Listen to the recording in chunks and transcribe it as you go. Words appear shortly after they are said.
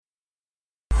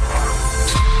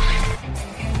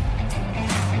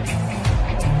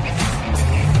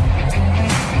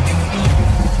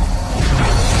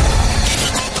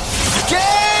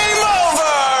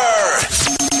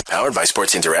Powered by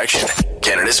Sports Interaction,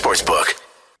 Canada Sportsbook.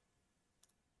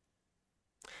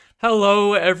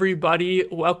 Hello, everybody.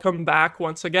 Welcome back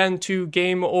once again to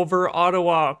Game Over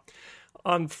Ottawa.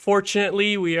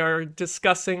 Unfortunately, we are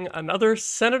discussing another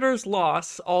Senators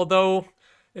loss, although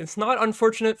it's not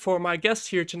unfortunate for my guest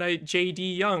here tonight,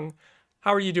 JD Young.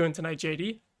 How are you doing tonight,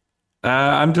 JD?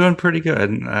 I'm doing pretty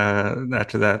good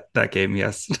after that game,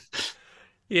 yes.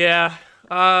 Yeah,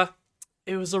 uh,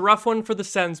 it was a rough one for the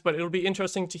Sens, but it'll be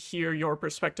interesting to hear your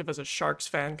perspective as a Sharks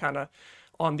fan, kind of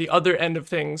on the other end of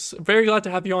things. Very glad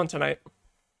to have you on tonight.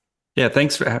 Yeah,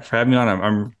 thanks for having me on.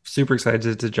 I'm super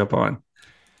excited to jump on.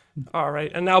 All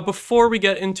right, and now before we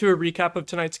get into a recap of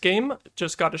tonight's game,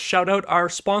 just got to shout out our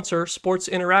sponsor, Sports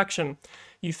Interaction.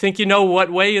 You think you know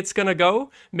what way it's going to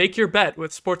go? Make your bet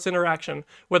with Sports Interaction.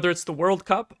 Whether it's the World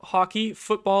Cup, hockey,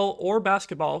 football, or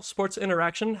basketball, Sports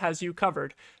Interaction has you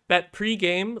covered. Bet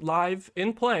pre-game, live,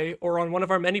 in play, or on one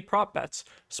of our many prop bets.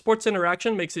 Sports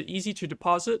Interaction makes it easy to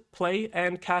deposit, play,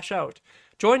 and cash out.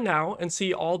 Join now and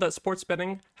see all that sports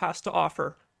betting has to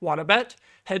offer. Want to bet?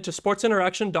 Head to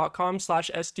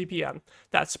sportsinteraction.com/SDPN.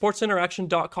 That's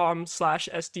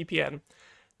sportsinteraction.com/SDPN.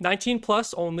 19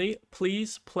 plus only.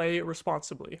 Please play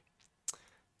responsibly.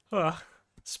 Uh,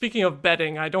 Speaking of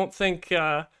betting, I don't think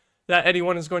that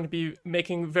anyone is going to be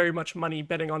making very much money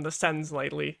betting on the Sens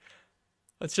lately.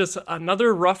 It's just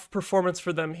another rough performance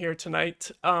for them here tonight.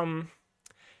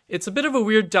 It's a bit of a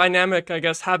weird dynamic, I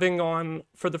guess, having on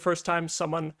for the first time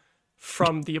someone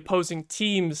from the opposing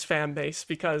team's fan base,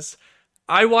 because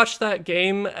I watched that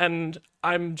game and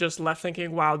I'm just left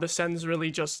thinking, wow, the Sens really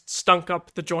just stunk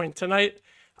up the joint tonight.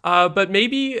 But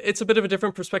maybe it's a bit of a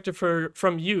different perspective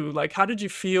from you. Like, how did you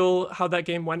feel how that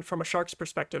game went from a Sharks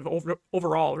perspective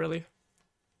overall, really?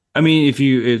 I mean,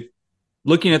 if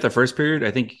looking at the first period,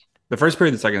 I think the first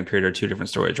period and the second period are two different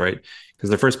stories, right? Because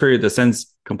the first period, the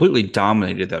Sens completely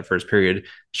dominated that first period.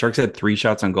 Sharks had 3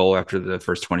 shots on goal after the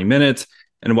first 20 minutes.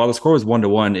 And while the score was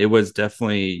 1-1,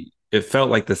 it felt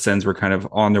like the Sens were kind of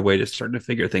on their way to starting to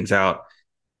figure things out.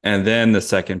 And then the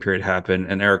second period happened,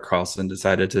 and Erik Karlsson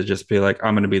decided to just be like,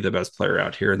 I'm going to be the best player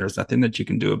out here, and there's nothing that you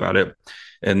can do about it.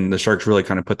 And the Sharks really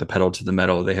kind of put the pedal to the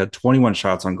metal. They had 21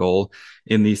 shots on goal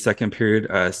in the second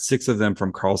period, 6 of them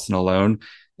from Karlsson alone.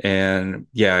 And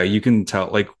yeah, you can tell,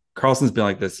 like, Karlsson's been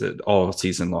like this all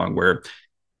season long, where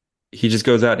he just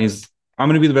goes out and I'm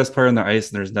going to be the best player on the ice,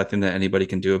 and there's nothing that anybody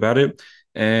can do about it.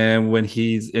 And when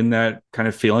he's in that kind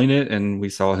of feeling it, and we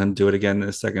saw him do it again in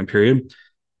the second period,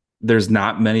 there's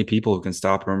not many people who can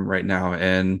stop him right now.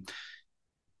 And,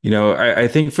 I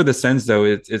think for the Sens, though,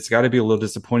 it's got to be a little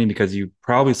disappointing, because you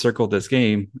probably circled this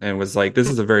game and was like, this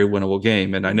is a very winnable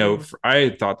game. And I know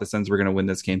I thought the Sens were going to win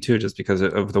this game too, just because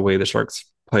of the way the Sharks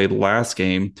played last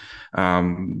game.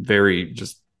 Very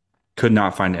just could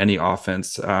not find any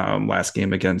offense last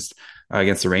game against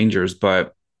the Rangers.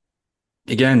 But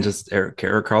again, just Erik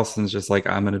Karlsson's just like,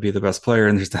 I'm going to be the best player,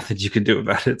 and there's nothing you can do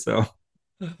about it. So.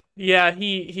 Yeah,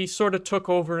 he sort of took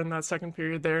over in that second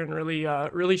period there and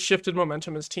really shifted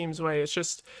momentum his team's way. It's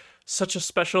just such a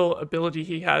special ability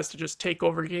he has to just take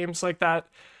over games like that.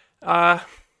 Uh,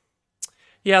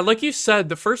 yeah, like you said,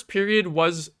 the first period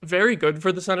was very good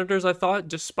for the Senators, I thought,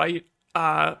 despite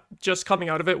just coming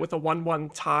out of it with a 1-1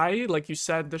 tie. Like you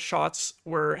said, the shots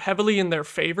were heavily in their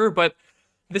favor, but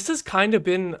this has kind of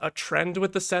been a trend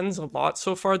with the Sens a lot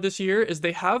so far this year, is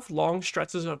they have long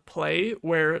stretches of play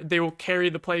where they will carry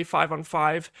the play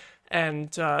 5-on-5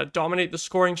 and dominate the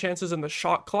scoring chances and the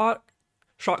shot clock,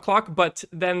 but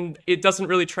then it doesn't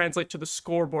really translate to the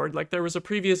scoreboard. Like, there was a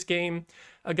previous game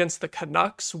against the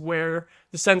Canucks where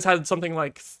the Sens had something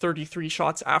like 33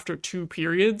 shots after 2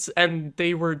 periods, and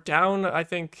they were down, I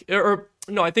think, or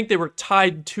no, I think they were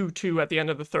tied 2-2 at the end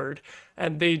of the third,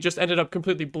 and they just ended up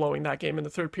completely blowing that game in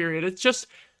the third period. It just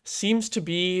seems to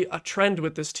be a trend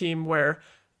with this team where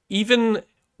even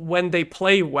when they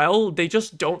play well, they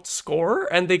just don't score,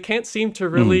 and they can't seem to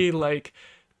really, like,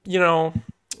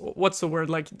 what's the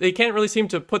word? Like, they can't really seem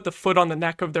to put the foot on the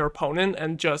neck of their opponent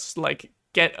and just, like,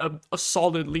 get a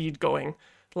solid lead going.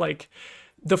 Like,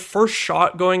 the first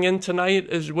shot going in tonight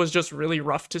was just really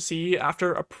rough to see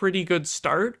after a pretty good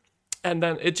start. And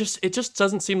then it just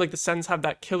doesn't seem like the Sens have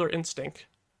that killer instinct.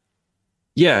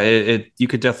 Yeah, it you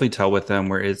could definitely tell with them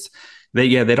where they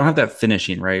don't have that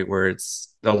finishing, right? Where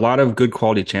it's a lot of good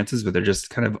quality chances, but they're just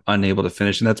kind of unable to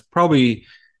finish. And that's probably,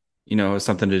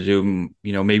 something to do,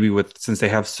 maybe with, since they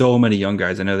have so many young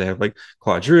guys. I know they have like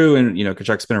Claude Giroux, and,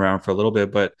 Kachuk's been around for a little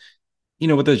bit, but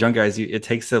with those young guys, it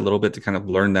takes a little bit to kind of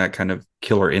learn that kind of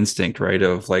killer instinct, right?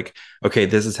 Of like, okay,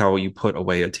 this is how you put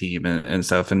away a team and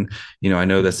stuff. And, I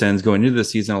know the Sens going into the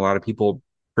season, a lot of people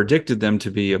predicted them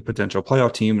to be a potential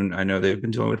playoff team. And I know they've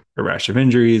been dealing with a rash of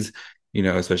injuries,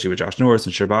 especially with Josh Norris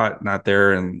and Shabbat not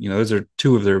there. And, those are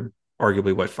two of their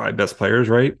arguably five best players,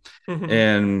 right? Hmm.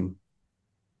 And,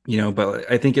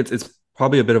 but I think it's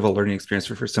probably a bit of a learning experience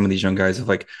for some of these young guys of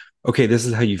like, okay, this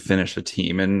is how you finish a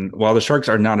team. And while the Sharks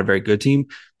are not a very good team,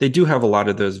 they do have a lot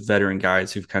of those veteran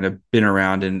guys who've kind of been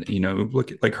around and,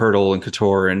 look at like Hurdle and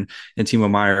Couture and Timo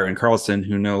Meyer and Carlson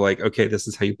who know like, okay, this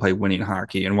is how you play winning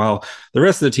hockey. And while the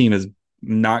rest of the team is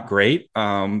not great,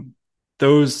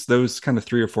 those kind of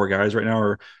three or four guys right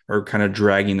now are kind of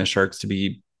dragging the Sharks to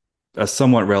be a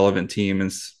somewhat relevant team,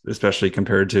 and especially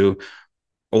compared to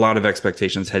a lot of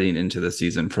expectations heading into the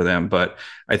season for them. But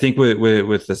I think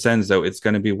with the Sens though, it's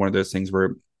going to be one of those things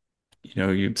where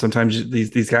you sometimes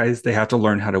these guys they have to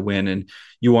learn how to win, and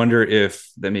you wonder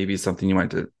if that may be something you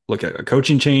might to look at a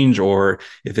coaching change, or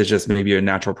if it's just maybe a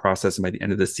natural process. And by the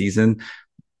end of the season,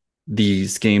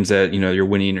 these games that you're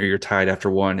winning or you're tied after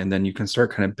one, and then you can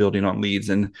start kind of building on leads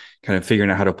and kind of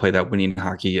figuring out how to play that winning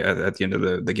hockey at the end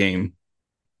of the game.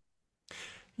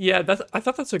 Yeah, I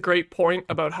thought that's a great point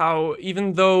about how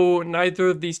even though neither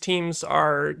of these teams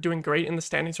are doing great in the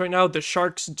standings right now, the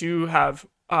Sharks do have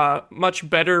much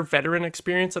better veteran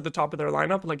experience at the top of their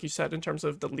lineup, like you said, in terms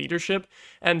of the leadership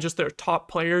and just their top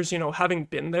players, having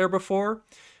been there before.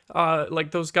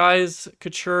 Like those guys,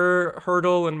 Couture,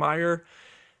 Hurdle, and Meyer,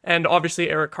 and obviously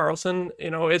Eric Carlson.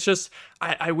 It's just,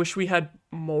 I wish we had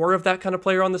more of that kind of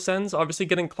player on the Sens. Obviously,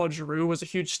 getting Claude Giroux was a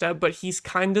huge step, but he's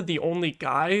kind of the only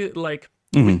guy, like,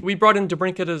 we brought in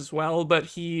DeBrincat as well, but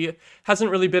he hasn't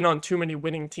really been on too many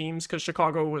winning teams because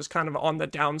Chicago was kind of on the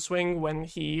downswing when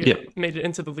he made it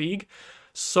into the league.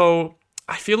 So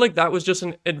I feel like that was just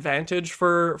an advantage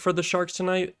for the Sharks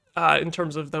tonight in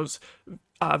terms of those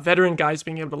veteran guys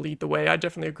being able to lead the way. I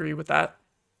definitely agree with that.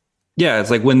 Yeah,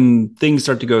 it's like when things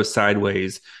start to go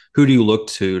sideways, who do you look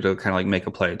to kind of like make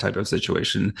a play type of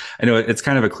situation? I know it's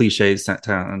kind of a cliche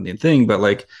sounding thing, but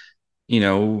like,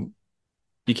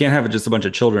 you can't have just a bunch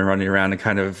of children running around and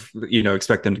kind of,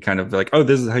 expect them to kind of like, oh,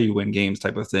 this is how you win games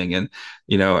type of thing. And,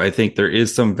 I think there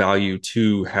is some value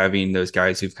to having those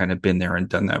guys who've kind of been there and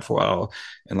done that for a while.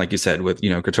 And like you said, with,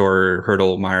 Couture,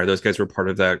 Hurdle, Meyer, those guys were part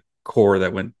of that core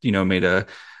that went, made a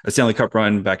Stanley Cup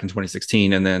run back in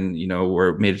 2016. And then,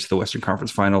 were made it to the Western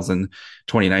Conference Finals in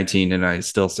 2019. And I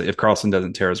still say if Carlson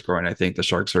doesn't tear his groin, I think the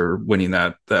Sharks are winning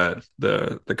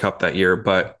the cup that year.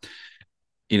 But,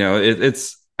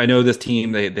 it's, I know this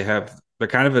team, they're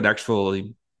kind of an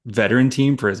actually veteran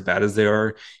team for as bad as they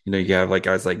are. You have like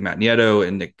guys like Matt Nieto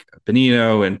and Nick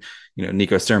Bonino and,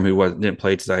 Nico Sturm, who didn't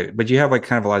play tonight, but you have like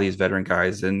kind of a lot of these veteran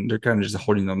guys and they're kind of just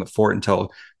holding on the fort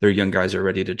until their young guys are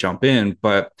ready to jump in.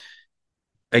 But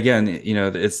again,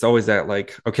 it's always that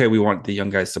like, okay, we want the young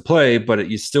guys to play, but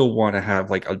you still want to have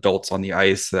like adults on the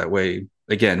ice. That way,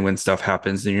 again, when stuff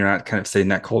happens, then you're not kind of setting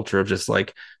that culture of just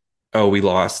like, oh, we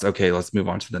lost. Okay, let's move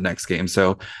on to the next game.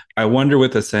 So I wonder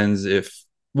with the Sens if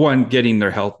one, getting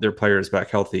their players back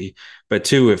healthy, but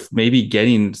two, if maybe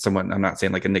getting someone, I'm not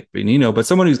saying like a Nick Bonino, but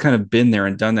someone who's kind of been there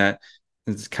and done that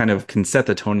is kind of can set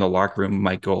the tone in the locker room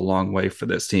might go a long way for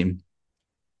this team.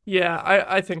 Yeah,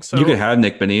 I think so. You could have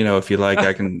Nick Bonino if you like.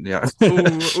 I can, yeah.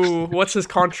 Ooh, what's his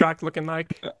contract looking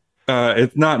like?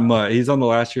 It's not much. He's on the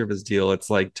last year of his deal. It's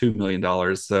like $2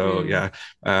 million. So yeah,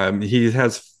 he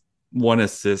has one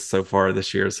assist so far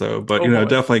this year. So, but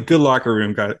definitely good locker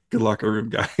room guy. Good locker room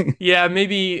guy. Yeah,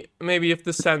 maybe if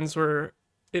the Sens were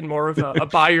in more of a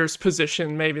buyer's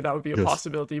position, maybe that would be a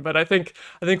possibility. But I think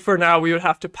for now we would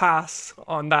have to pass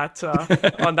on that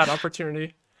on that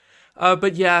opportunity.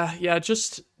 But yeah,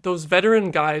 just those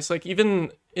veteran guys. Like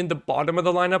even in the bottom of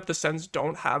the lineup, the Sens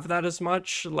don't have that as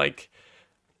much. Like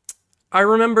I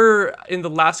remember in the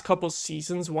last couple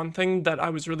seasons, one thing that I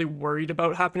was really worried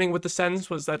about happening with the Sens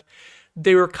was that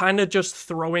they were kind of just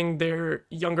throwing their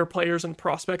younger players and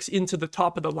prospects into the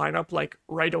top of the lineup like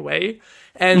right away.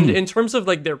 And in terms of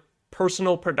like their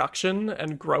personal production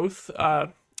and growth,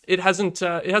 it hasn't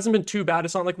been too bad.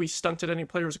 It's not like we stunted any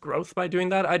players' growth by doing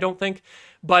that, I don't think.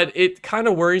 But it kind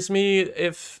of worries me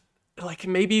if like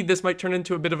maybe this might turn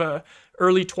into a bit of a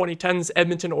early 2010s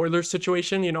Edmonton Oilers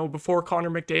situation, before Connor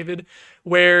McDavid,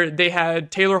 where they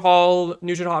had Taylor Hall,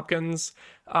 Nugent Hopkins,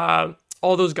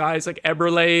 all those guys like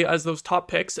Eberle as those top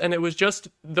picks. And it was just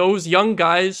those young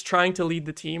guys trying to lead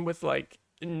the team with like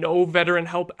no veteran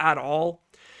help at all.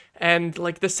 And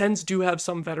like the Sens do have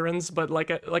some veterans, but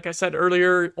like I said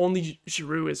earlier, only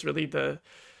Giroux is really the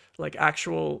like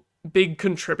actual big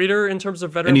contributor in terms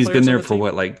of veteran. And he's been there for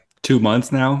what, like 2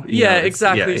 months now? Yeah,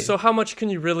 exactly. So how much can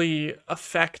you really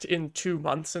affect in 2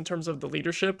 months in terms of the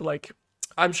leadership? Like,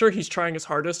 I'm sure he's trying his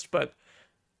hardest, but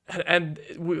and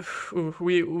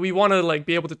we want to like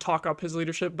be able to talk up his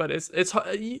leadership, but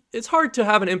it's hard to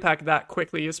have an impact that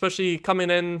quickly, especially coming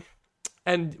in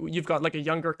and you've got like a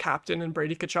younger captain in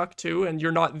Brady Tkachuk too, and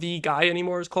you're not the guy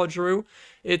anymore as Claude Giroux.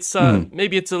 It's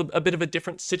maybe it's a bit of a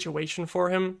different situation for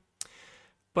him,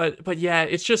 but yeah,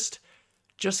 it's just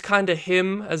kind of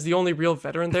him as the only real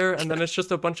veteran there, and then it's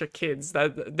just a bunch of kids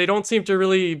that they don't seem to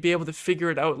really be able to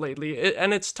figure it out lately,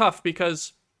 and it's tough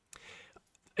because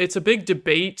it's a big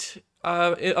debate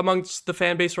amongst the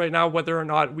fan base right now whether or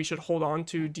not we should hold on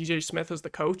to DJ Smith as the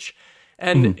coach.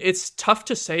 And it's tough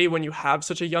to say when you have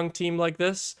such a young team like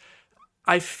this.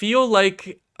 I feel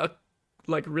like a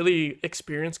really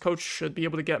experienced coach should be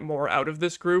able to get more out of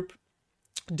this group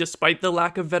despite the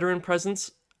lack of veteran presence.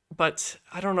 But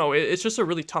I don't know. It's just a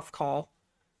really tough call.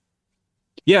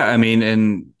 Yeah, I mean,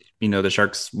 and the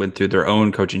Sharks went through their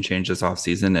own coaching change this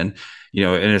offseason, and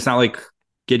and it's not like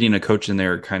getting a coach in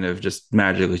there kind of just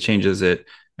magically changes it.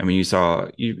 I mean,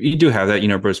 you do have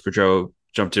that, Bruce Boudreau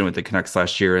jumped in with the Canucks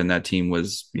last year, and that team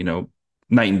was,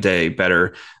 night and day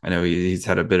better. I know he's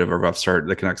had a bit of a rough start,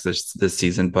 the Canucks this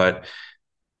season, but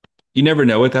you never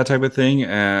know with that type of thing.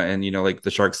 And like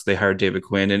the Sharks, they hired David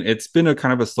Quinn, and it's been a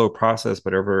kind of a slow process,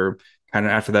 but over kind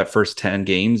of after that first 10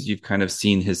 games, you've kind of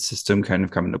seen his system kind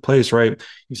of come into place, right?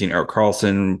 You've seen Erik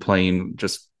Karlsson playing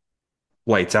just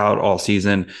lights out all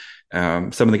season.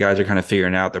 Some of the guys are kind of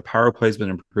figuring out their power play has been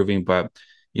improving, but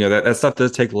that stuff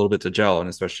does take a little bit to gel, and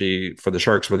especially for the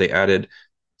Sharks where they added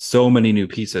so many new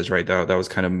pieces, right? That was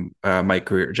kind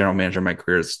of general manager Mike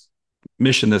Greer's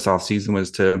mission this offseason,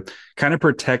 was to kind of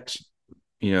protect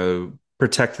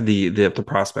the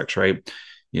prospects, right?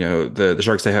 The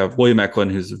Sharks, they have William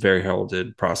Eklund, who's a very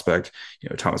heralded prospect.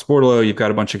 Thomas Bordeleau. You've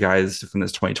got a bunch of guys from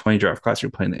this 2020 draft class who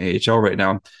are playing the AHL right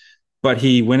now, but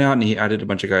he went out and he added a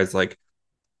bunch of guys like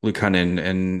Luke Cunnin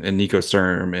and Nico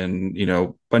Sturm and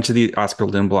a bunch of the Oscar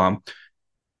Lindblom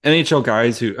NHL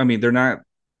guys who, I mean, you're not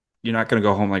going to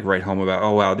go home write home about,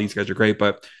 oh wow, these guys are great,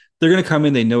 but they're going to come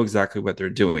in, they know exactly what they're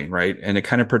doing, right? And it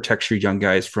kind of protects your young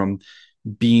guys from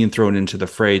being thrown into the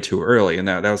fray too early. And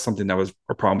that was something that was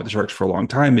a problem with the Sharks for a long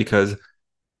time, because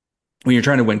when you're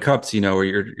trying to win cups, or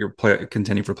you're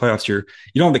contending for playoffs, you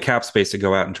don't have the cap space to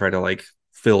go out and try to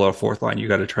fill a fourth line. You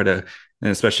got to try to,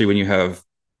 and especially when you have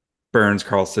Burns,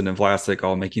 Karlsson, and Vlasic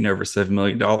all making over $7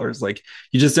 million.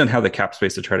 You just don't have the cap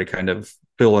space to try to kind of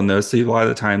fill in those. So a lot of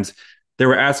the times they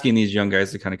were asking these young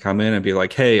guys to kind of come in and be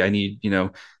like, hey, I need,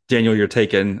 Daniel, you're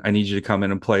taken. I need you to come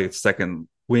in and play second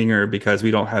winger because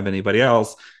we don't have anybody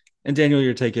else. And Daniel,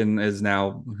 you're taken is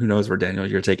now, who knows where Daniel,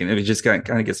 you're taken. It just kind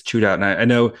of gets chewed out. And I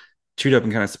know chewed up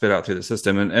and kind of spit out through the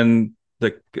system. And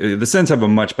the Sens have a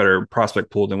much better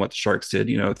prospect pool than what the Sharks did,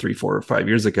 3, 4, or 5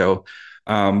 years ago.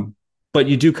 But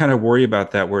you do kind of worry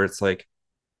about that, where it's like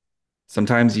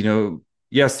sometimes,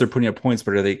 yes, they're putting up points,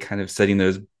 but are they kind of setting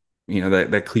those,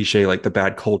 that cliche, like the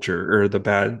bad culture or the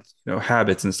bad,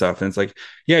 habits and stuff. And it's like,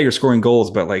 yeah, you're scoring goals,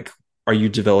 but are you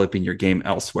developing your game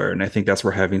elsewhere? And I think that's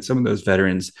where having some of those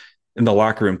veterans in the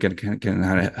locker room can kind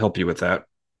of help you with that.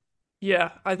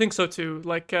 Yeah, I think so too.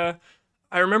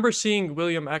 I remember seeing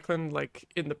William Eklund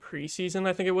in the preseason,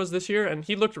 I think it was this year, and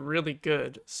he looked really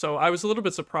good. So I was a little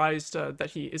bit surprised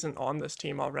that he isn't on this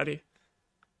team already.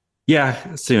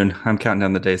 Yeah, soon. I'm counting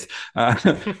down the days.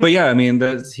 But yeah, I mean,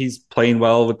 he's playing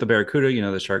well with the Barracuda,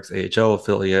 the Sharks AHL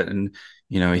affiliate, and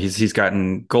he's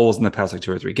gotten goals in the past 2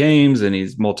 or 3 games, and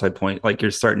he's multi-point.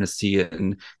 You're starting to see it,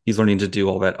 and he's learning to do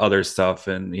all that other stuff,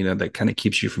 and that kind of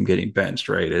keeps you from getting benched,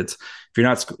 right? It's if you're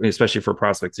not, especially for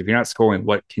prospects, if you're not scoring,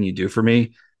 what can you do for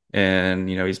me? And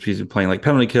he's been playing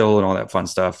penalty kill and all that fun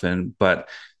stuff, but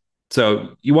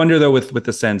so you wonder though with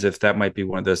the Sens if that might be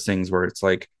one of those things where it's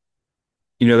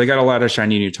they got a lot of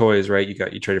shiny new toys, right?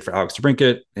 You traded for Alex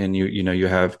DeBrincat, and you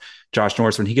have Josh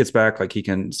Norris when he gets back, he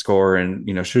can score, and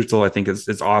Schutzle I think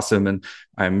is awesome, and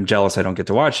I'm jealous I don't get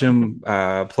to watch him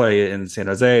play in San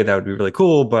Jose. That would be really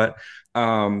cool, but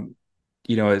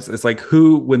it's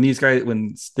who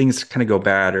when things kind of go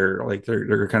bad or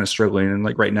they're kind of struggling,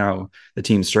 and right now the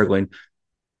team's struggling,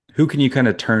 who can you kind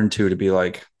of turn to be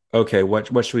okay,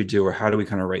 what should we do, or how do we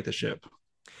kind of right the ship?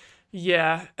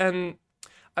 Yeah, and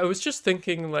I was just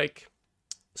thinking,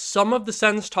 some of the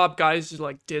Sens top guys,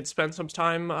 did spend some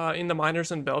time in the minors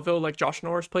in Belleville. Josh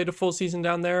Norris played a full season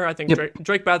down there. I think yep.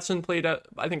 Drake Batson played,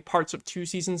 I think, parts of 2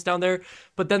 seasons down there.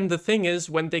 But then the thing is,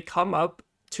 when they come up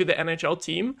to the NHL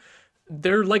team,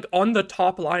 they're, on the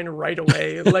top line right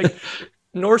away.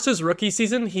 Norris's rookie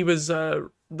season, he was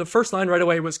the first line right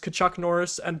away was Tkachuk,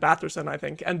 Norris, and Batherson, I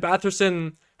think. And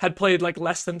Batherson had played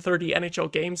less than 30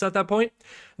 NHL games at that point.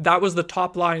 That was the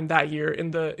top line that year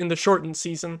in the shortened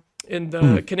season. in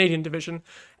the Canadian division.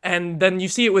 And then you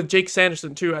see it with Jake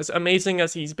Sanderson too, as amazing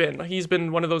as he's been. He's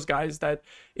been one of those guys that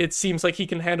it seems like he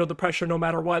can handle the pressure no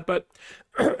matter what, but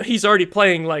he's already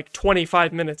playing like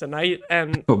 25 minutes a night.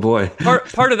 And Oh boy.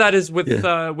 part of that is with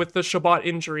Yeah. with the Shabbat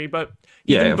injury, but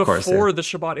Yeah, even of course. Yeah. before the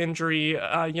Shabbat injury,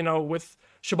 with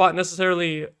Shabbat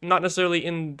not necessarily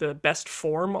in the best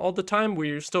form all the time, where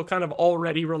you're still kind of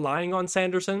already relying on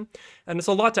Sanderson. And it's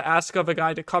a lot to ask of a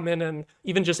guy to come in and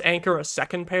even just anchor a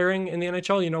second pairing in the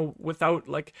NHL, without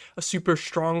like a super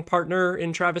strong partner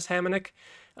in Travis Hamonic.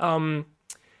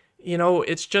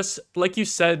 It's just like you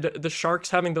said, the Sharks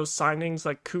having those signings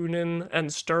like Kunin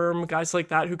and Sturm, guys like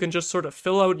that who can just sort of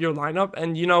fill out your lineup.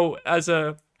 And,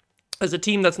 as a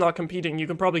team that's not competing, you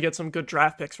can probably get some good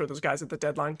draft picks for those guys at the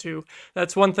deadline too.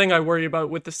 That's one thing I worry about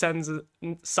with the Sens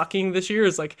sucking this year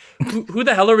is like, who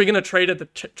the hell are we going to trade at the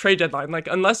trade deadline? Like,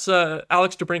 unless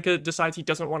Alex DeBrincat decides he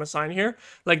doesn't want to sign here,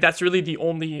 like that's really the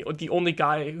only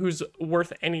guy who's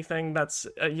worth anything that's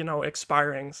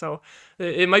expiring. So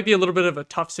it might be a little bit of a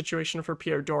tough situation for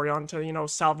Pierre Dorion to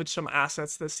salvage some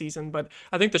assets this season. But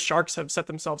I think the Sharks have set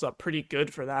themselves up pretty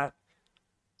good for that.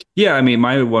 Yeah, I mean,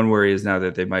 my one worry is now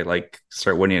that they might like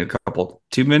start winning a couple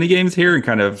too many games here and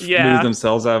kind of move Yeah.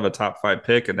 themselves out of a top five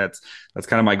pick, and that's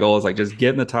kind of my goal is like just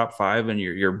get in the top five, and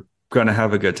you're gonna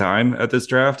have a good time at this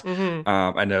draft. Mm-hmm.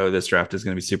 I know this draft is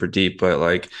gonna be super deep, but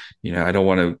like I don't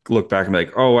want to look back and be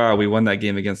like, oh wow, we won that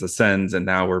game against the Sens, and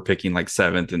now we're picking like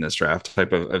seventh in this draft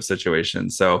type of situation.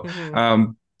 So,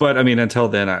 Mm-hmm. but I mean, until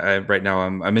then, I right now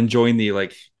I'm enjoying the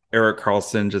like Eric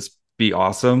Carlson just be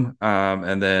awesome,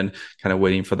 and then kind of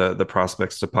waiting for the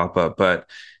prospects to pop up. But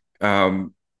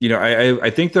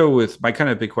I think though with my kind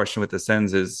of big question with the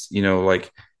Sens is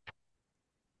like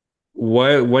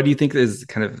what do you think is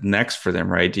kind of next for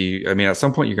them, right? I mean, at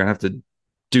some point you're gonna have to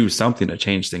do something to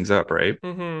change things up, right?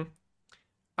 Mm-hmm.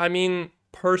 I mean,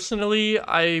 personally,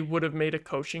 I would have made a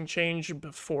coaching change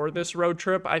before this road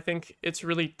trip. I think it's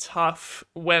really tough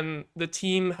when the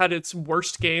team had its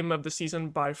worst game of the season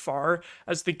by far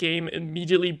as the game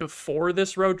immediately before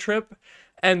this road trip.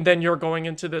 And then you're going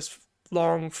into this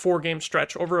long 4-game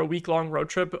stretch over a week-long road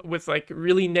trip with like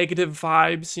really negative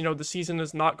vibes. The season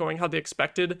is not going how they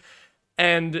expected.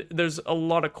 And there's a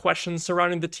lot of questions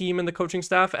surrounding the team and the coaching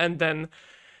staff. And then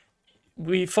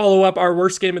we follow up our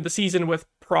worst game of the season with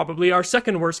probably our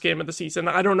second worst game of the season.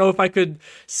 I don't know if I could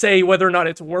say whether or not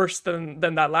it's worse than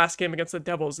that last game against the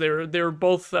Devils. They're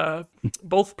both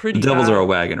pretty The Devils bad. are a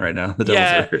wagon right now. The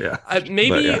Devils are, yeah. Maybe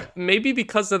But, yeah. maybe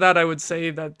because of that, I would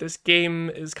say that this game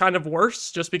is kind of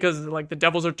worse, just because like the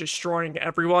Devils are destroying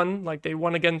everyone. Like they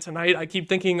won again tonight. I keep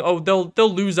thinking, oh, they'll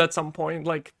lose at some point,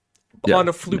 like Yeah, on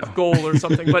a fluke goal or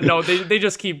something. But no, they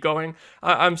just keep going.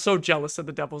 I'm so jealous of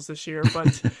the Devils this year.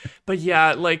 But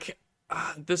yeah, like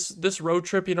this road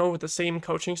trip, with the same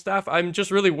coaching staff, I'm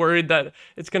just really worried that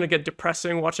it's gonna get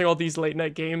depressing watching all these late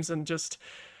night games and just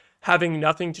having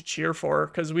nothing to cheer for,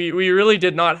 because we really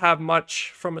did not have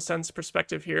much from a Sens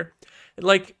perspective here.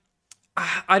 Like,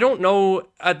 I don't know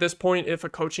at this point if a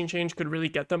coaching change could really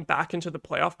get them back into the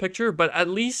playoff picture, but at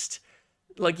least,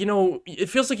 like, it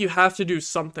feels like you have to do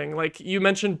something. Like, you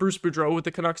mentioned Bruce Boudreau with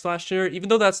the Canucks last year. Even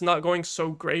though that's not going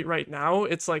so great right now,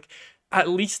 it's like, at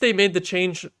least they made the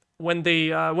change when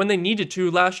they needed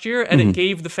to last year, and it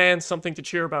gave the fans something to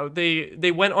cheer about.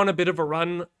 They went on a bit of a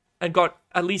run and got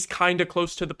at least kind of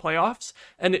close to the playoffs,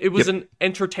 and it was an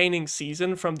entertaining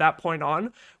season from that point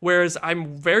on. Whereas I'm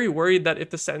very worried that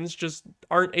if the Sens just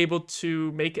aren't able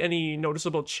to make any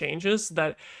noticeable changes,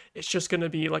 that it's just going to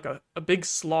be like a big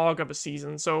slog of a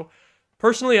season. So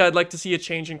personally, I'd like to see a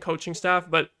change in coaching staff,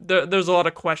 but there's a lot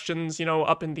of questions,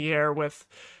 up in the air with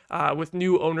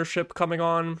new ownership coming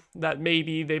on, that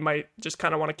maybe they might just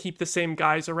kind of want to keep the same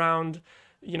guys around,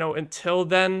 until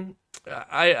then.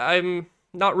 I'm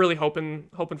not really hoping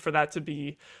for that to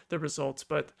be the results,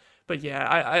 but yeah,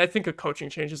 I think a coaching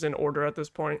change is in order at this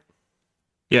point.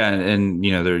 Yeah, and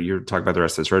you're talking about the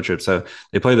rest of this road trip. So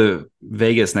they play the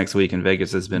Vegas next week, and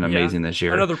Vegas has been amazing this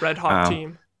year. Another red hot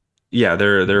team. Yeah,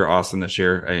 they're awesome this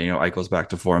year. Eichel's back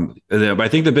to form. But I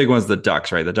think the big one's the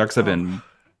Ducks, right? The Ducks have been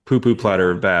poo-poo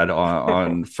platter bad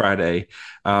on Friday.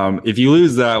 If you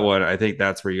lose that one, I think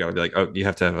that's where you got to be like, oh, you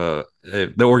have to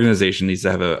have the organization needs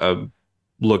to have a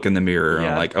look in the mirror. Yeah,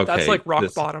 and like, okay, that's like rock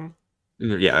bottom.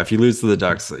 Yeah, if you lose to the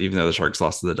Ducks, even though the Sharks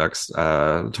lost to the Ducks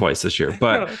twice this year,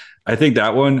 but I think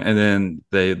that one, and then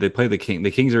they play the King.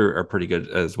 The Kings are pretty good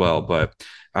as well, but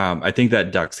I think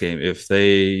that Ducks game, if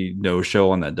they no show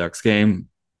on that Ducks game,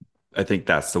 I think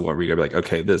that's the one where you gotta be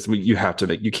like, okay, you have to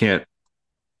make. You can't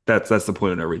that's the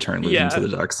point of no return, losing to Yeah, the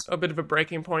Ducks. a bit of a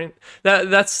breaking point.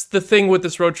 That's the thing with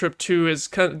this road trip too, is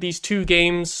kind of these two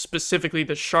games, specifically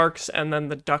the Sharks and then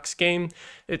the Ducks game.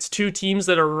 It's two teams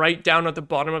that are right down at the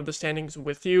bottom of the standings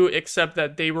with you, except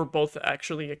that they were both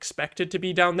actually expected to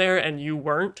be down there and you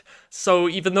weren't. So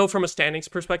even though from a standings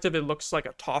perspective it looks like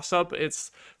a toss up,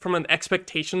 it's from an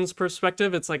expectations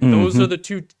perspective, it's like those are Hmm. the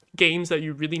two games that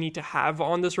you really need to have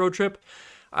on this road trip.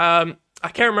 I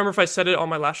can't remember if I said it on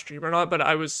my last stream or not, but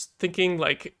I was thinking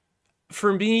like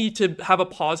for me to have a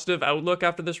positive outlook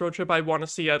after this road trip, I want to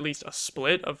see at least a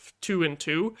split of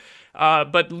 2-2.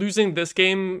 But losing this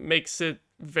game makes it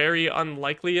very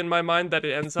unlikely in my mind that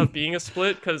it ends up being a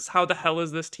split because how the hell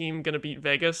is this team going to beat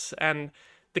Vegas? And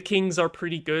the Kings are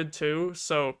pretty good too.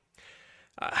 So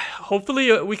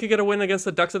hopefully we could get a win against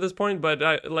the Ducks at this point. But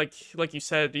like you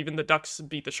said, even the Ducks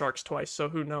beat the Sharks twice. So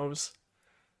who knows?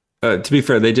 To be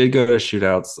fair, they did go to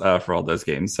shootouts for all those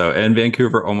games. So, and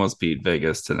Vancouver almost beat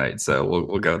Vegas tonight. So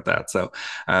we'll go with that. So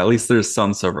at least there's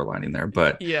some silver lining there.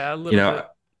 But Yeah, a you little know, bit.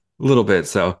 a little bit.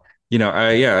 So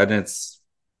yeah, and it's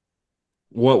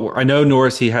what I know.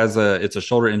 Norris, he has it's a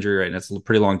shoulder injury, right, and it's a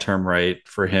pretty long term, right,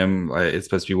 for him. It's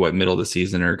supposed to be what, middle of the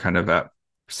season or kind of at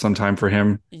some time for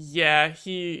him. Yeah,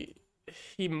 he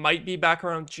might be back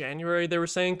around January, they were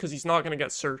saying, because he's not going to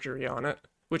get surgery on it,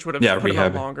 which would have Yeah, put him out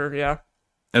rehab. longer. Yeah.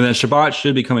 And then Shabbat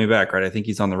should be coming back, right? I think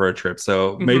he's on the road trip.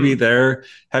 So maybe Hmm. they're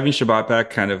having Shabbat back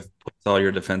kind of puts all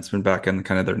your defensemen back in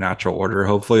kind of their natural order,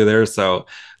 hopefully there. So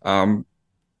um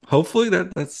hopefully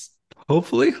that's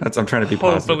I'm trying to be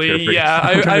positive here Hopefully, for you. yeah.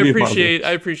 I'm I trying to be positive. appreciate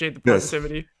I appreciate the Yes.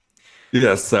 positivity.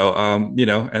 Yes. So and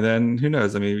then who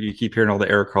knows? I mean, you keep hearing all the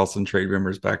Eric Carlson trade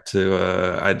rumors back to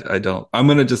I don't I'm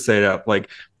gonna just say that like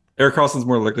Eric Carlson's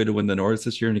more likely to win the Norris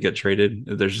this year and to get traded.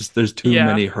 There's too Yeah.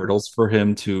 many hurdles for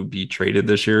him to be traded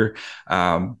this year.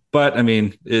 But I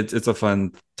mean, it's a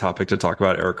fun topic to talk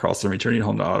about Eric Carlson returning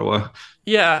home to Ottawa.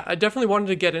 Yeah, I definitely wanted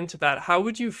to get into that. How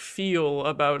would you feel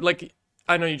about like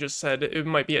I know you just said it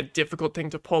might be a difficult thing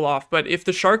to pull off, but if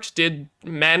the Sharks did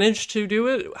manage to do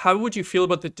it, how would you feel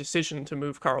about the decision to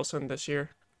move Carlson this year?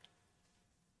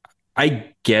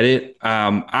 I get it.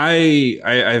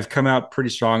 I've come out pretty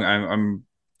strong.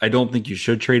 I don't think you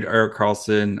should trade Eric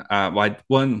Carlson. I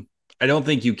don't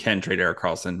think you can trade Eric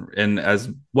Carlson. And as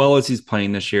well as he's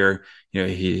playing this year,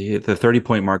 he hit the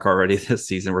 30-point mark already this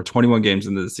season. We're 21 games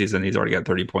into the season. He's already got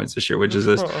 30 points this year, which is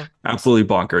just absolutely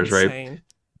bonkers, right? Insane.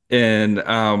 And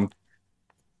I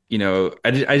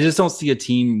just don't see a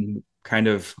team kind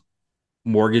of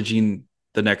mortgaging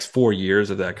the next 4 years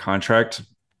of that contract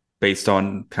based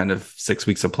on kind of 6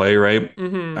 weeks of play, right?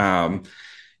 Mm-hmm. Um,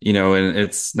 and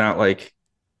it's not like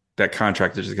that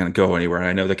contract is just going to go anywhere. And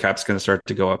I know the cap's going to start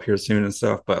to go up here soon and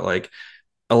stuff, but like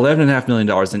 $11.5 million,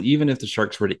 and even if the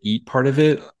Sharks were to eat part of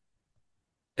it,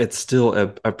 it's still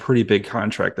a pretty big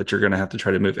contract that you're going to have to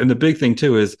try to move. And the big thing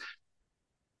too is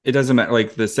it doesn't matter.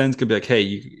 Like the Sens could be like, hey,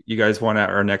 you guys want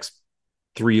our next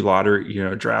three lottery,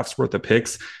 drafts worth of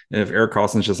picks. And if Eric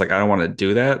Carlson's just like, I don't want to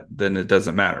do that, then it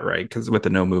doesn't matter, right? Because with the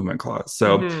no movement clause.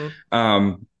 So Mm-hmm.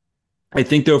 um, I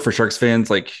think though for Sharks fans,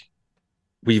 like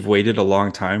we've waited a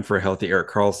long time for a healthy Eric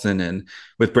Carlson, and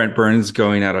with Brent Burns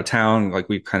going out of town, like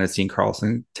we've kind of seen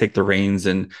Carlson take the reins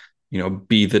and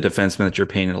be the defenseman that you're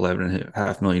paying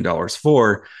 $11.5 million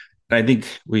for. And I think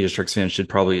we as Sharks fans should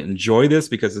probably enjoy this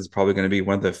because it's probably going to be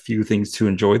one of the few things to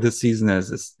enjoy this season as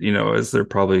this, as they're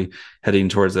probably heading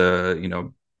towards a,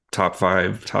 top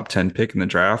 5, top 10 pick in the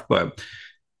draft. But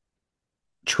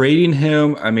trading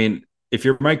him, I mean, if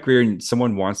you're Mike Greer and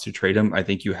someone wants to trade him, I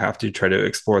think you have to try to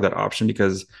explore that option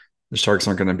because the Sharks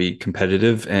aren't going to be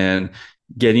competitive, and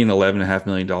getting $11.5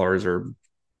 million or,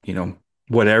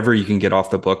 whatever you can get off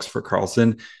the books for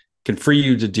Carlson can free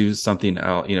you to do something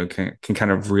else, can kind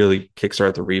of really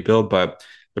kickstart the rebuild. But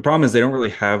the problem is they don't really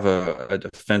have a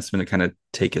defenseman to kind of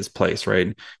take his place,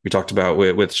 right? We talked about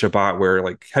with Shabbat, where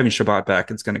like having Shabbat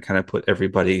back, it's going to kind of put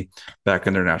everybody back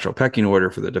in their natural pecking order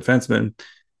for the defenseman.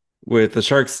 With the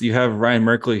Sharks, you have Ryan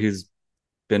Merkley, who's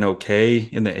been okay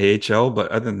in the AHL, but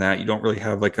other than that, you don't really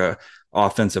have like a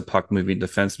offensive puck moving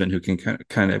defenseman who can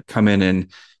kind of come in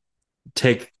and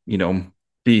take,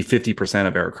 be 50%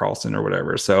 of Eric Carlson or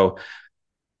whatever. So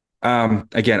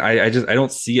again, I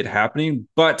don't see it happening,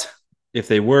 but if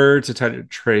they were to try to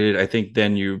trade it, I think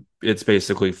then it's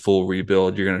basically full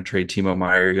rebuild. You're going to trade Timo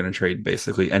Meyer. You're going to trade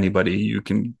basically anybody you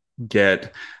can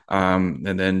get,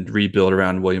 and then rebuild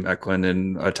around William Eklund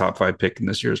and a top 5 pick in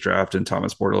this year's draft and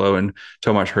Thomas Bordeleau and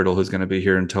Tomas Hertl, who's going to be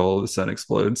here until the sun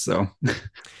explodes. So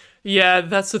Yeah,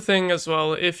 that's the thing as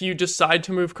well. If you decide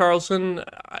to move Carlson,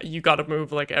 you got to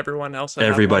move like everyone else at that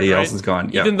point, Everybody else right? is gone.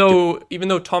 Yeah. Even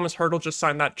though Thomas Hurdle just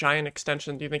signed that giant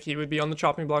extension, do you think he would be on the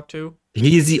chopping block too?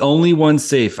 He's the only one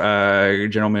safe.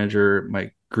 General manager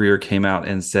Mike Greer came out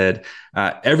and said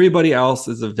everybody else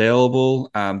is available.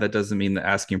 That doesn't mean the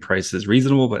asking price is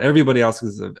reasonable, but everybody else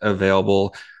is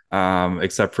available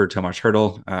except for Tomas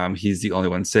Hurdle. He's the only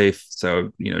one safe.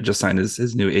 So, just signed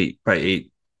his new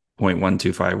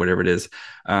 8x8.125, whatever it is.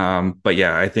 But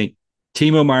yeah, I think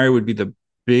Timo Meyer would be the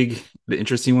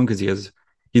interesting one because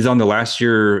he's on the last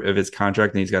year of his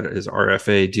contract and he's got his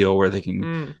RFA deal where they can,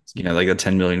 Mm, like a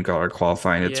 $10 million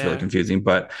qualifying. It's really yeah. confusing,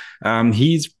 but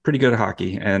he's pretty good at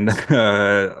hockey. And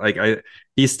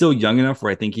he's still young enough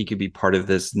where I think he could be part of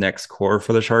this next core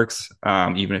for the Sharks.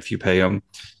 Even if you pay him,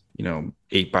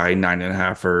 8 by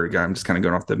 9.5, or I'm just kind of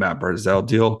going off the Matt Barzal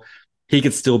deal, he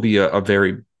could still be a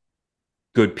very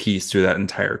good piece through that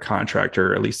entire contract,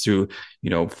 or at least through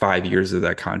 5 years of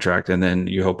that contract, and then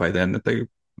you hope by then that the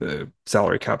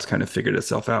salary cap's kind of figured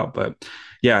itself out. But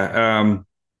yeah,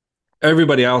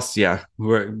 everybody else, yeah,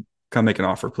 come make an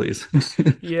offer, please.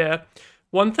 Yeah.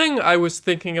 One thing I was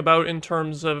thinking about in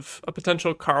terms of a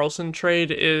potential Carlson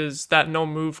trade is that no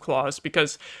move clause,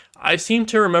 because I seem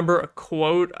to remember a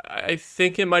quote. I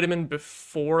think it might have been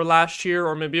before last year,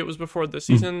 or maybe it was before the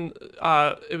season.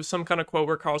 It was some kind of quote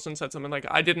where Carlson said something like,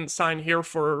 "I didn't sign here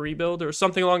for a rebuild," or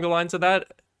something along the lines of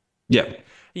that. Yeah.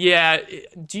 Yeah.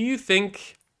 Do you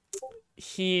think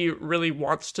he really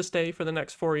wants to stay for the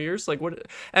next 4 years? Like, what?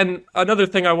 And another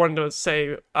thing I wanted to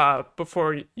say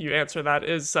before you answer that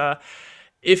is,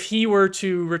 if he were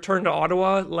to return to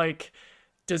Ottawa, like,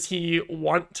 does he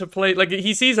want to play? Like,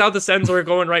 he sees how the Sens are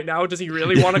going right now. Does he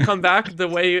really want to come back the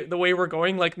way we're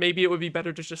going? Like, maybe it would be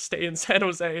better to just stay in San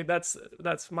Jose. That's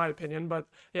my opinion. But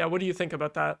yeah, what do you think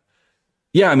about that?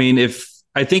 Yeah, I mean, if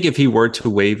he were to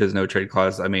waive his no trade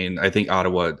clause, I mean, I think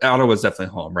Ottawa's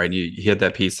definitely home, right? You had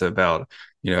that piece about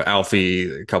Alfie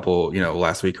a couple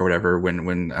last week or whatever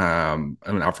when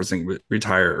Alfredsson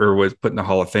retired or was put in the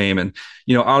Hall of Fame, and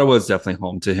Ottawa's definitely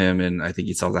home to him, and I think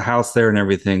he sells a house there and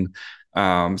everything.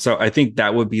 So I think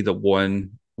that would be the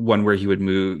one where he would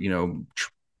move,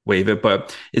 waive it,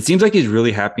 but it seems like he's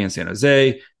really happy in San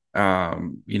Jose.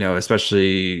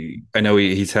 Especially I know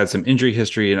he's had some injury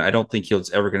history, and I don't think he's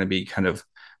ever going to be kind of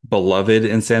beloved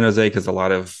in San Jose because a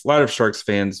lot of Sharks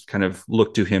fans kind of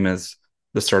look to him as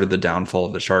the start of the downfall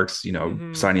of the Sharks,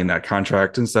 Mm-hmm. signing that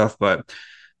contract and stuff. But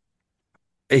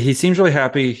he seems really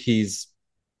happy. He's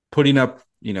putting up,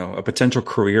 a potential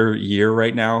career year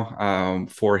right now.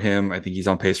 For him, I think he's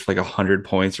on pace for like 100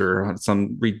 points or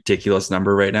some ridiculous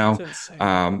number right It's now,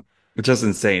 insane. which is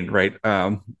insane, right?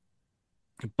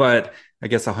 But I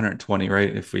guess 120,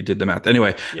 right? If we did the math.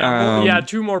 Anyway, Yeah, more. Yeah,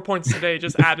 2 more points today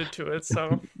just added to it.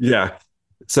 So. yeah.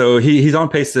 So he's on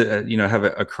pace to have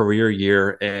a career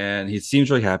year, and he seems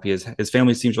really happy. His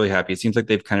family seems really happy. It seems like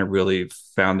they've kind of really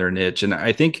found their niche, and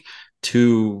I think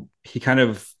too he kind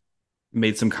of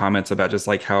made some comments about just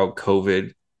like how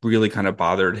COVID really kind of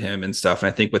bothered him and stuff.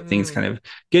 And I think with things Mm. kind of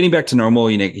getting back to normal,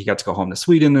 he got to go home to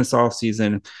Sweden this off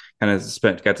season, kind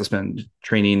of got to spend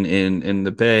training in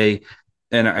the Bay.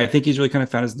 And I think he's really kind of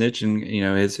found his niche, and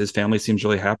his family seems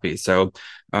really happy. So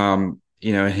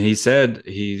he said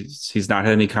he's not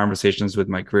had any conversations with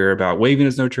Mike Greer about waiving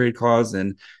his no trade clause,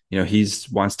 and he's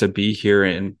wants to be here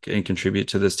and contribute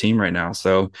to this team right now.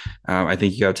 So I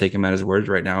think you got to take him at his word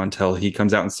right now until he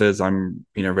comes out and says I'm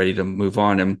ready to move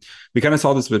on. And we kind of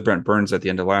saw this with Brent Burns at the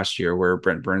end of last year, where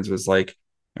Brent Burns was like,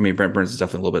 I mean, Brent Burns is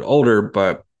definitely a little bit older,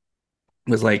 but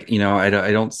was like, I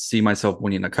don't see myself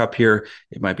winning a cup here.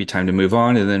 It might be time to move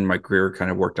on. And then Mike Greer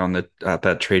kind of worked on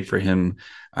that trade for him,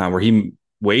 where he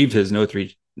waived his no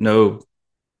three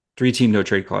team no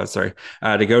trade clause, sorry,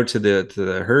 to go to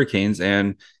the Hurricanes.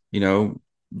 And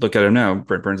look at him now.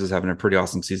 Brent Burns is having a pretty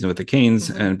awesome season with the Canes,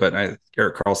 Hmm. but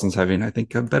Eric Carlson's having, I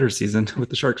think, a better season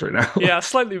with the Sharks right now. Yeah,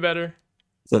 slightly better.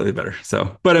 Slightly better.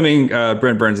 So, but I mean,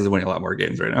 Brent Burns is winning a lot more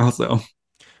games right now. So,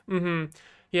 Hmm.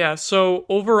 Yeah, so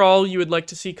overall, you would like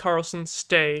to see Carlson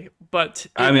stay, but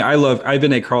I mean, I've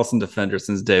been a Carlson defender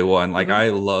since day one. Like, Mhm. I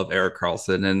love Eric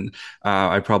Carlson, and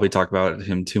I probably talk about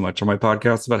him too much on my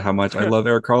podcast about how much I love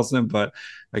Eric Carlson. But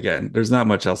again, there's not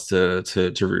much else to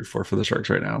root for the Sharks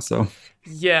right now. So,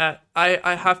 Yeah,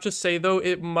 I have to say though,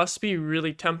 it must be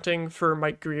really tempting for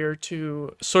Mike Greer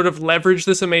to sort of leverage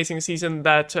this amazing season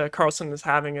that Carlson is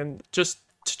having and just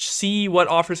to see what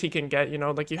offers he can get.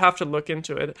 Like you have to look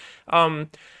into it.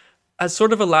 As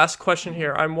sort of a last question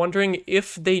here, I'm wondering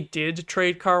if they did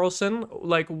trade Carlson,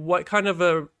 like what kind of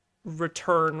a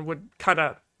return would kind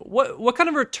of what kind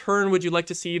of return would you like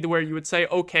to see where you would say,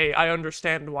 okay, I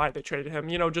understand why they traded him?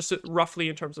 Just roughly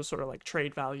in terms of sort of like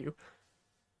trade value.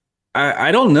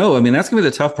 I don't know. I mean, that's gonna be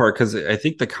the tough part because I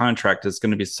think the contract is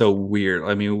gonna be so weird.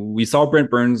 I mean, we saw Brent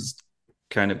Burns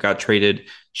kind of got traded.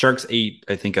 Sharks ate,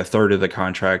 I think, a third of the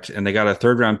contract, and they got a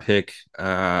third round pick,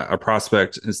 a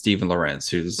prospect, and Steven Lorentz,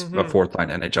 who's a fourth line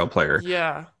NHL player.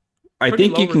 Yeah. I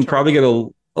think you can probably get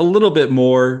a little bit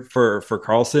more for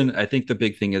Carlson. I think the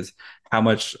big thing is how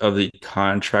much of the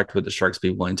contract would the Sharks be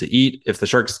willing to eat? If the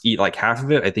Sharks eat like half of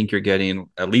it, I think you're getting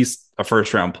at least a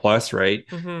first round plus, right?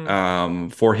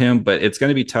 For him. But it's going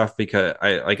to be tough because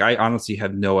I honestly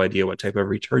have no idea what type of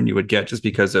return you would get just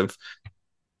because of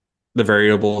the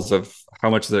variables of how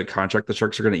much of the contract the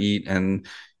Sharks are going to eat. And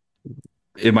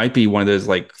it might be one of those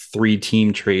like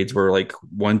 3-team trades where like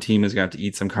one team is going to have to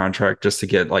eat some contract just to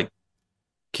get like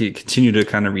continue to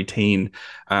kind of retain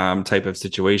type of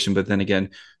situation. But then again,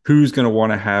 who's going to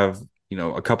want to have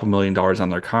a couple $1 million on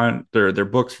their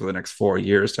books for the next 4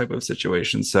 years type of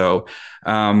situation? So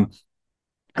I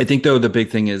think though the big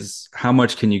thing is how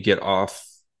much can you get off,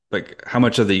 like how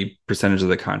much of the percentage of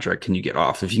the contract can you get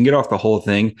off? If you can get off the whole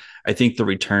thing, I think the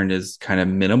return is kind of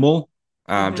minimal,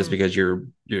 just because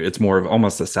it's more of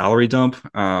almost a salary dump.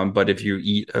 But if you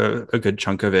eat a good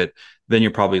chunk of it, then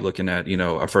you're probably looking at,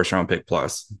 a first round pick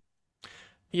plus.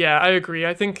 Yeah, I agree.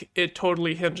 I think it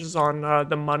totally hinges on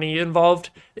the money involved.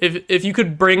 If you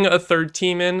could bring a third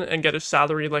team in and get a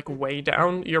salary like way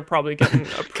down, you're probably getting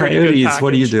a pretty Coyotes, good package.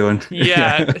 What are you doing?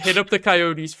 Yeah, hit up the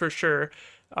Coyotes for sure.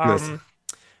 Yes.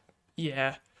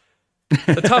 Yeah.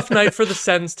 A tough night for the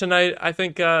Sens tonight. I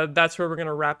think that's where we're going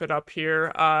to wrap it up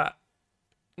here.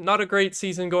 Not a great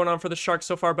season going on for the Sharks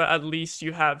so far, but at least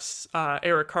you have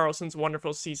Erik Karlsson's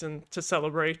wonderful season to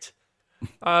celebrate.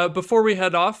 Before we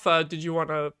head off, did you want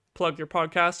to plug your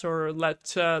podcast or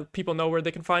let people know where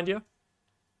they can find you?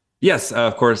 Yes,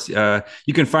 of course.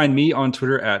 You can find me on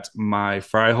Twitter at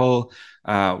myfryhole,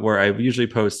 where I usually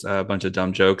post a bunch of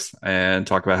dumb jokes and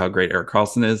talk about how great Erik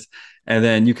Karlsson is. And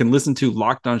then you can listen to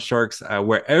Locked On Sharks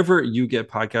wherever you get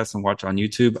podcasts and watch on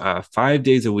YouTube 5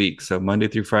 days a week. So Monday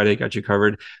through Friday, got you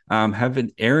covered. Have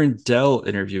an Aaron Dell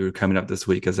interview coming up this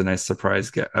week as a nice surprise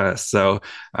guest. So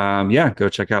go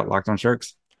check out Locked On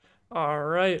Sharks. All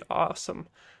right. Awesome.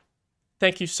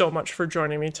 Thank you so much for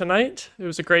joining me tonight. It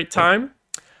was a great time.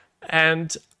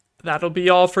 And that'll be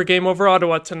all for Game Over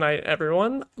Ottawa tonight,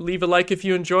 everyone. Leave a like if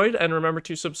you enjoyed, and remember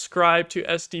to subscribe to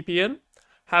SDPN.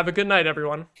 Have a good night,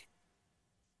 everyone.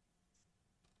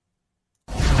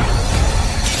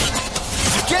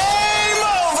 Game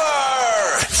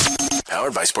over!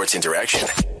 Powered by Sports Interaction,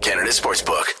 Canada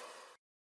Sportsbook.